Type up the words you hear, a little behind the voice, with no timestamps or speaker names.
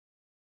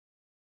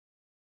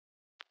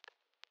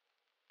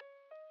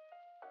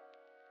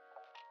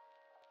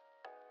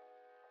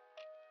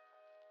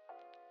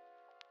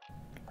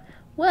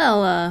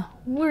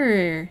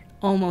We're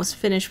almost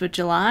finished with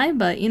July,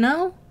 but you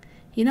know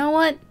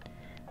what?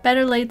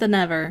 Better late than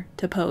never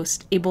to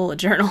post a bullet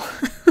journal.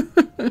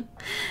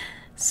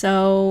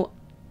 So,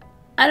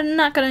 I'm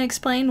not gonna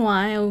explain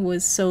why I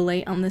was so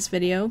late on this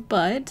video,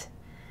 but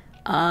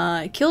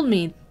it killed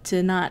me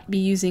to not be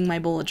using my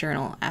bullet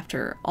journal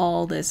after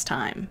all this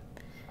time.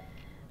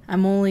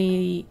 I'm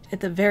only at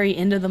the very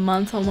end of the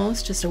month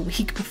almost, just a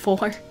week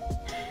before,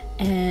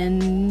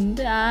 and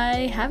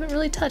I haven't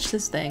really touched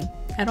this thing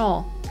at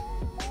all.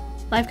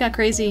 Life got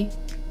crazy,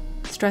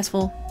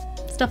 stressful,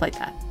 stuff like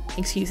that.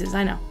 Excuses,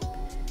 I know.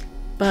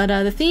 But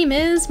the theme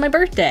is my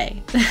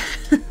birthday.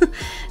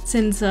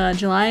 Since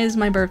July is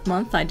my birth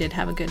month, I did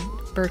have a good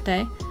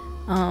birthday.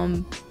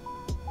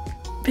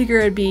 Figure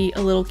it'd be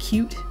a little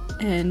cute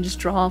and just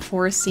draw a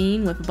forest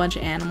scene with a bunch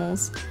of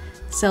animals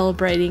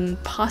celebrating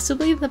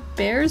possibly the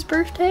bear's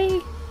birthday,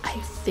 I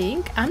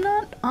think. I'm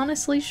not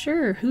honestly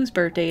sure whose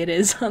birthday it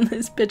is on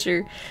this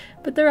picture,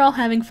 but they're all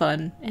having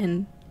fun,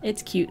 and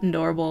it's cute and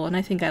adorable, and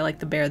I think I like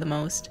the bear the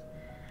most.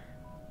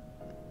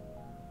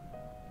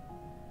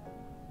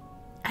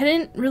 I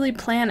didn't really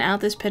plan out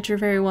this picture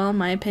very well, in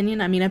my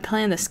opinion. I mean, I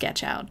planned the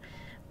sketch out,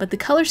 but the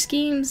color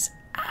schemes,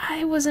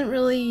 I wasn't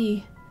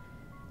really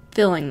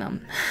feeling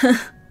them.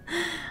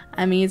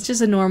 I mean, it's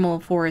just a normal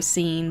forest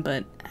scene,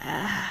 but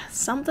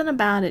something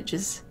about it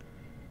just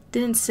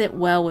didn't sit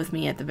well with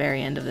me at the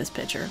very end of this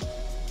picture.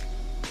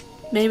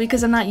 Maybe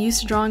because I'm not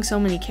used to drawing so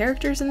many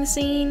characters in the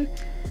scene,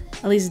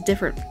 at least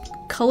different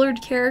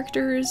colored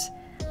characters.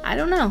 I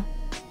don't know.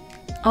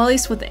 At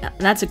least with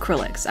that's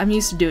acrylics. I'm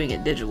used to doing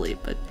it digitally,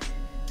 but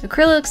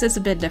acrylics is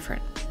a bit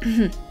different.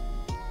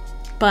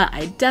 But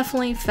I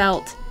definitely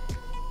felt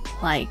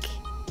like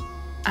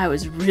I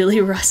was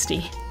really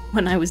rusty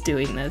when I was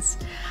doing this.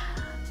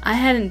 I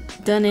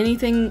hadn't done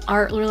anything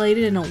art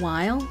related in a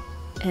while,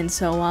 and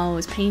so while I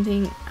was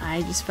painting,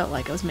 I just felt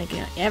like I was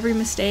making every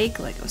mistake,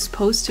 like I was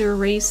supposed to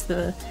erase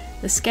the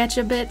sketch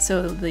a bit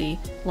so the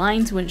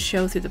lines wouldn't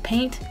show through the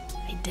paint.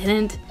 I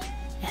didn't.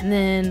 And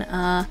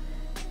then,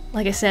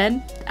 like I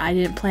said, I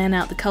didn't plan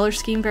out the color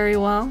scheme very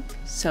well,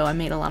 so I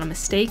made a lot of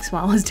mistakes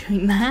while I was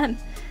doing that.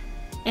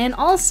 And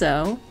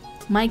also,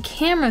 my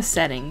camera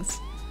settings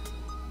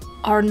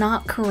are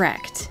not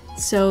correct.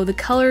 So the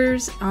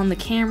colors on the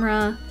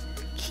camera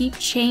keep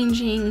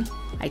changing.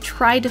 I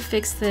tried to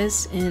fix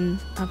this in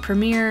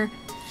Premiere.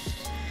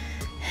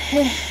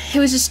 It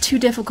was just too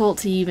difficult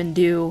to even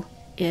do.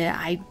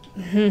 Yeah,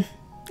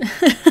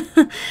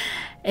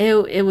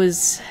 it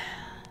was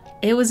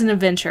an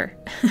adventure.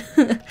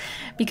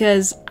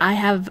 Because I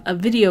have a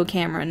video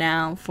camera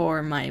now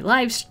for my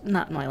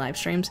not my live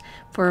streams,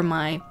 for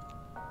my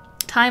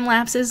time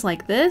lapses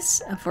like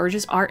this, for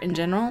just art in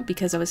general,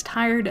 because I was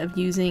tired of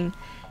using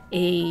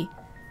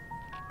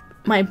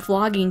my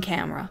vlogging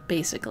camera,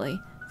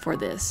 basically, for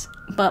this.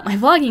 But my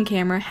vlogging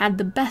camera had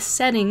the best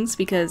settings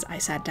because I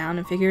sat down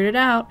and figured it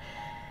out.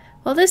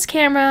 Well, this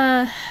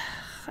camera,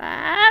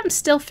 I'm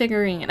still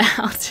figuring it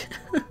out.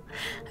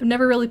 I've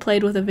never really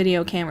played with a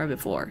video camera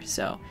before,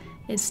 so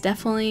it's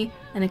definitely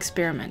an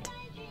experiment,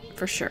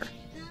 for sure.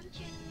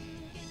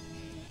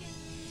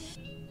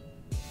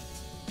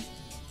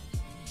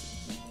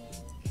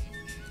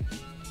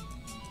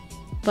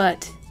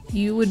 But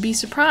you would be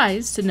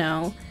surprised to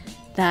know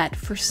that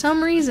for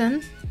some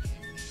reason,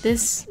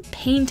 this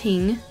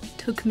painting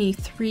took me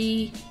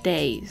 3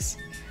 days.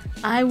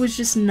 I was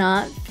just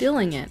not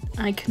feeling it.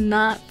 I could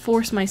not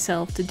force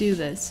myself to do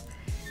this.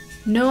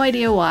 No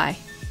idea why.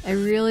 I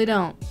really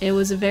don't. It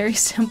was a very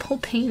simple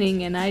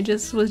painting and I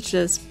was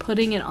just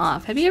putting it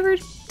off. Have you ever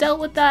dealt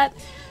with that?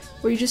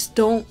 Where you just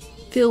don't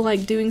feel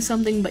like doing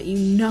something but you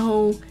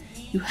know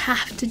you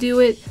have to do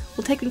it?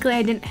 Well, technically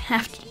I didn't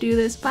have to do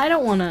this, but I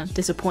don't want to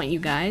disappoint you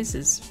guys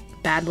as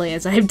badly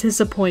as I've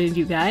disappointed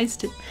you guys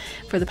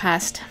for the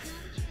past...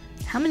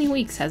 How many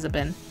weeks has it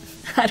been?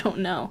 I don't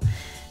know.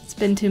 It's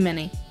been too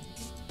many.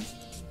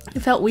 It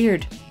felt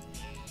weird.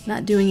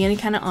 Not doing any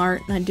kind of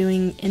art, not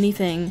doing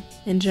anything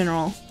in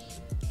general.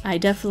 I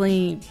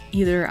definitely,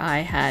 either I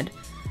had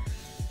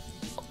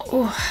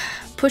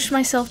pushed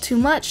myself too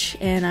much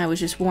and I was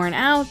just worn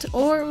out,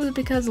 or it was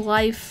because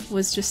life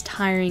was just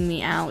tiring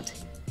me out.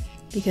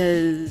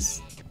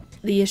 Because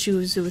the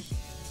issues with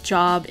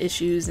job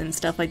issues and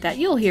stuff like that,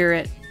 you'll hear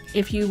it.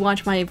 If you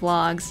watch my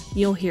vlogs,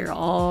 you'll hear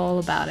all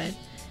about it.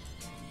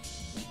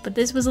 But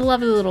this was a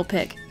lovely little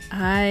pic.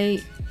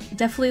 I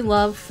definitely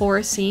love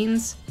forest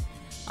scenes.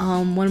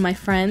 One of my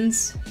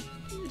friends,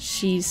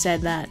 she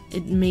said that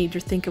it made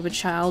her think of a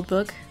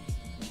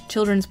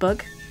children's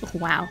book.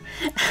 Wow.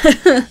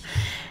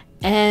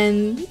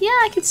 And yeah,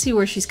 I can see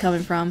where she's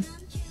coming from.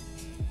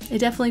 It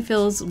definitely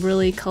feels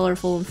really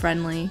colorful and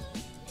friendly.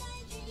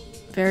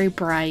 Very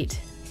bright.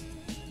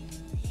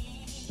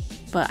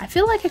 But I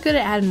feel like I could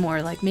have added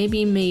more, like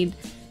maybe made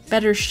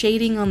better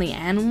shading on the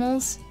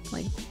animals,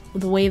 like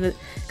the way that,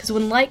 because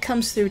when light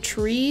comes through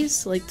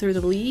trees, like through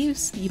the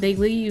leaves, they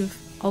leave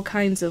all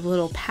kinds of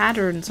little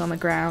patterns on the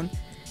ground,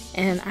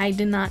 and I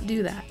did not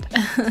do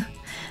that.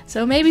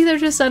 So maybe they're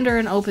just under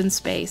an open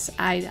space.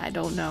 I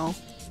don't know.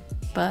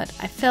 but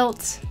I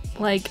felt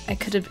like I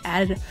could have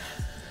added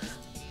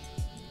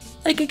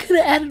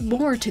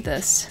more to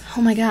this.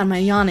 Oh my god, my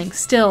yawning,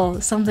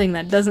 still something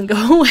that doesn't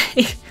go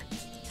away.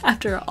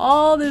 After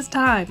all this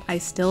time, I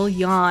still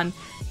yawn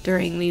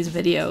during these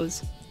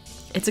videos.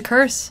 It's a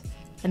curse,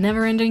 a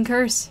never-ending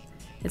curse,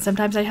 and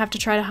sometimes I have to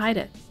try to hide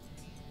it.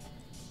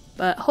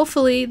 But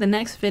hopefully the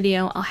next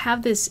video I'll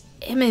have this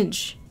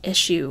image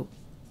issue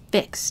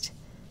fixed,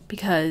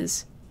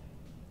 because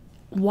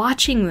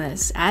watching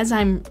this as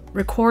I'm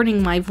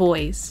recording my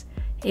voice,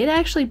 it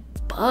actually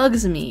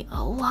bugs me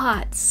a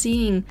lot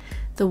seeing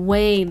the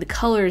way the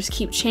colors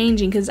keep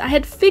changing, because I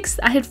had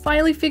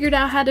finally figured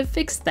out how to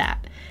fix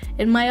that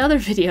in my other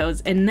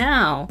videos, and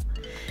now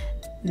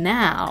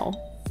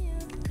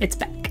it's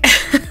back.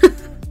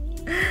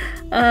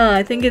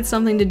 I think it's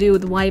something to do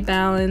with white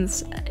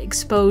balance,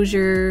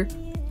 exposure,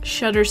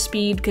 shutter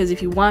speed, because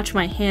if you watch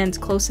my hands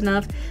close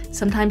enough,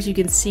 sometimes you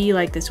can see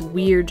like this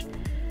weird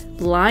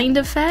blind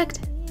effect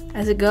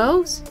as it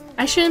goes.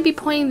 I shouldn't be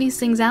pointing these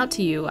things out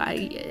to you.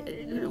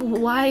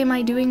 Why am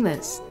I doing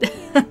this?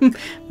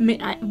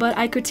 But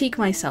I critique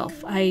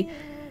myself. I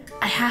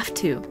have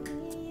to.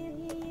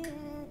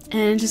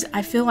 And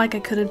I feel like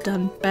I could have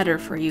done better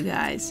for you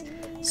guys.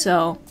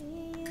 So,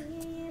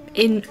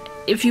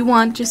 if you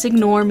want, just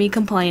ignore me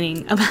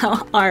complaining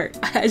about art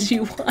as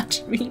you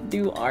watch me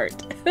do art.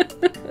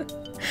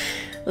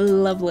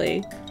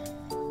 Lovely.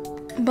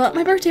 But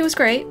my birthday was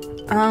great.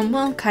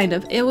 Well, kind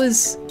of. It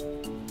was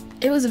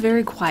a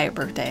very quiet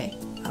birthday.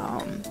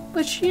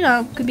 Which, you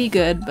know, could be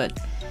good, but,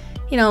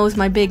 you know, it was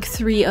my big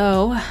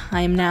 3-0.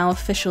 I am now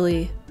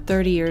officially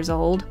 30 years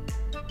old.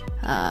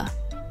 A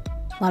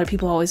lot of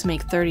people always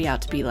make 30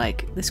 out to be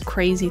like this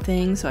crazy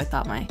thing, so I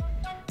thought my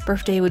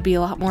birthday would be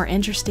a lot more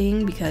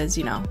interesting because,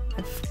 you know,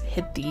 I've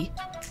hit the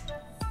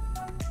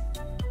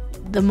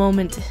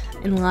moment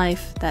in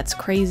life that's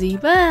crazy,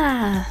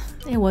 but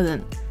it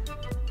wasn't.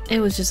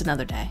 It was just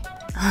another day.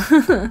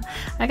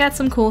 I got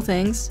some cool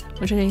things,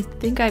 which I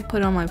think I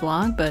put on my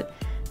blog, but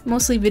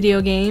mostly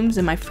video games,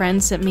 and my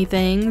friends sent me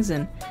things,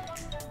 and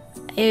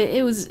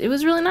it was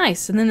really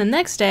nice. And then the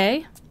next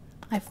day,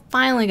 I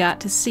finally got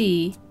to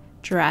see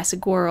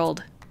Jurassic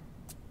World.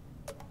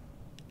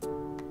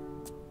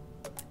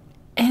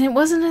 And it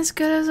wasn't as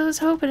good as I was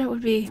hoping it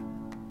would be.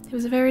 It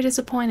was very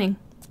disappointing.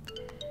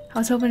 I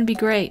was hoping to be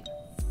great,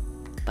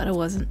 but it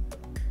wasn't.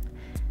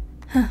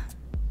 Huh.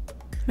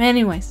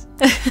 Anyways.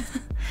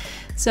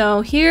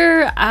 So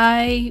here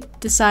I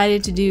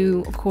decided to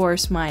do, of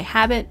course, my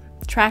habit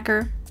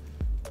tracker.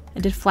 I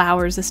did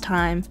flowers this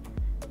time.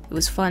 It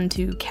was fun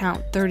to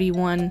count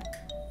 31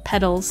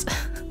 petals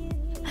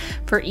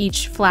for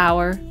each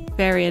flower.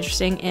 Very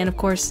interesting. And of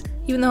course,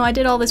 even though I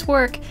did all this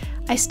work,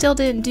 I still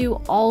didn't do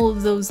all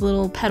of those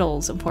little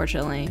petals,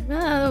 unfortunately.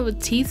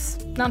 With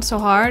teeth, not so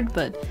hard,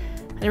 but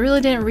I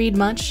really didn't read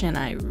much, and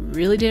I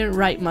really didn't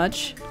write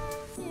much.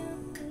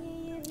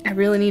 I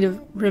really need to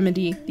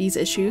remedy these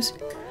issues.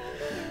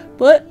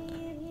 But,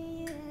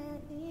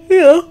 you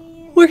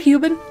know, we're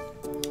human.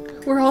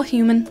 We're all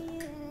human.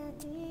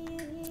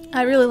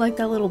 I really like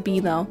that little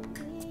bee, though.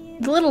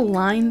 The little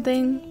line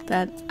thing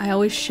that I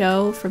always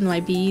show from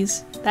my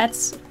bees,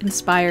 that's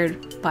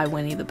inspired by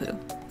Winnie the Pooh.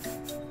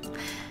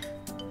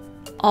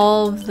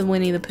 All of the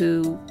Winnie the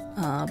Pooh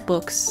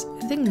books,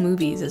 I think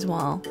movies as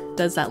well,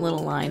 does that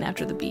little line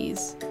after the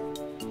bees.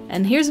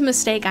 And here's a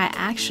mistake I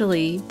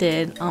actually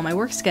did on my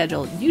work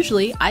schedule.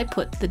 Usually I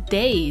put the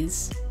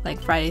days,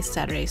 like Friday,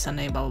 Saturday,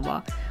 Sunday, blah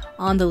blah blah,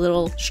 on the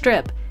little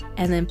strip,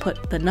 and then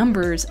put the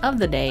numbers of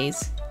the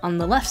days on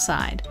the left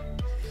side.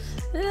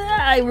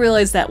 I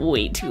realized that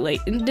way too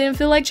late and didn't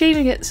feel like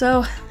changing it,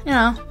 so, you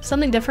know,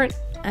 something different.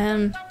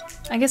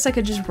 I guess I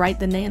could just write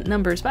the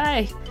numbers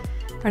by,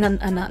 or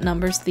not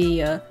numbers,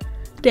 the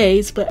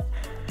days, but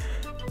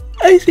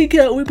I think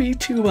that would be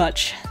too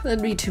much.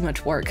 That'd be too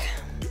much work.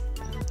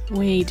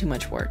 Way too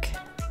much work.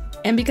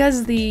 And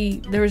because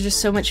there was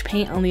just so much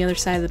paint on the other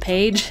side of the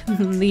page,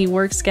 the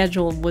work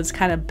schedule was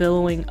kind of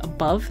billowing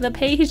above the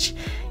page.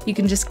 You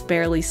can just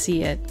barely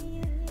see it.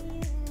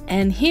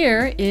 And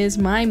here is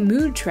my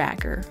mood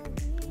tracker.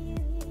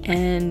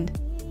 And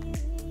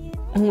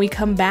when we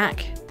come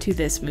back to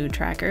this mood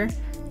tracker,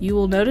 you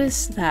will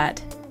notice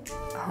that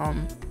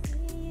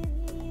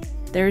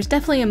there's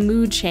definitely a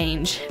mood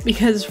change,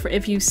 because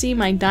if you see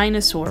my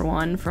dinosaur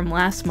one from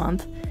last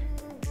month,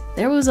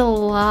 there was a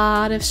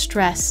lot of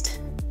stressed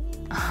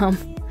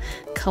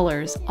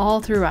colors all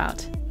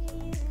throughout.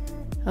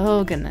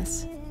 Oh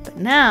goodness. But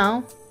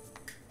now,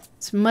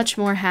 it's much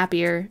more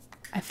happier.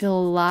 I feel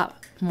a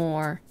lot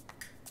more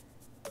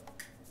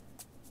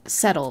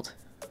settled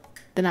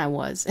than I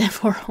was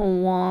for a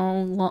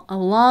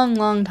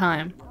long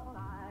time.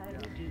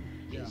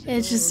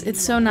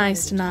 It's so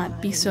nice to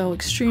not be so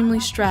extremely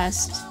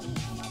stressed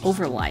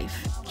over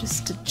life.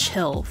 Just to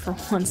chill for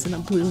once in a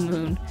blue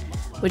moon,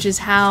 which is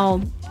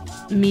how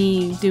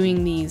me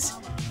doing these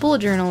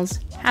bullet journals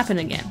happen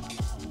again.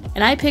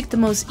 And I picked the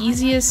most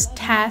easiest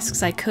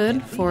tasks I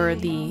could for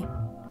the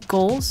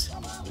goals.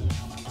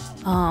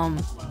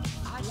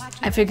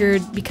 I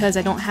figured because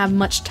I don't have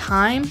much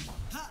time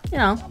you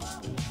know,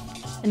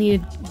 I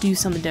need to do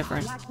something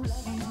different.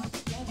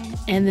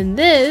 And then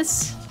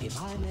this,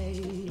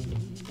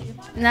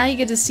 now you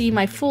get to see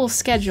my full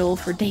schedule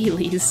for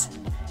dailies,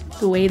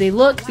 the way they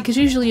look, because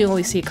usually you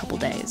only see a couple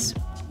days.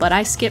 But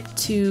I skipped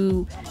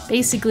to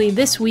basically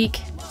this week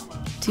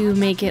to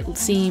make it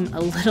seem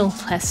a little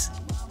less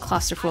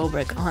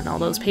claustrophobic on all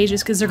those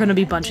pages, because they're going to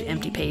be a bunch of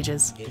empty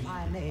pages.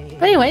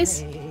 But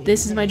anyways,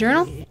 this is my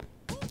journal.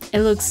 It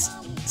looks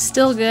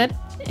still good,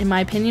 in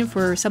my opinion,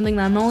 for something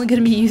that I'm only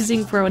going to be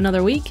using for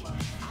another week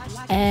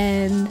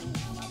and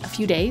a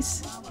few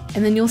days.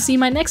 And then you'll see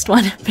my next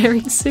one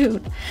very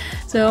soon.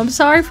 So I'm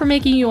sorry for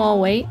making you all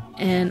wait,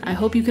 and I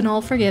hope you can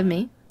all forgive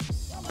me.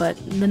 But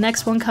the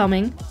next one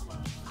coming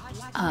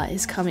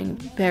is coming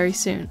very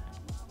soon.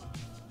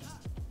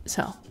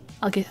 So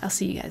I'll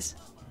see you guys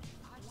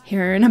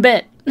here in a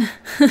bit.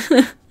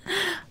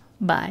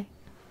 Bye.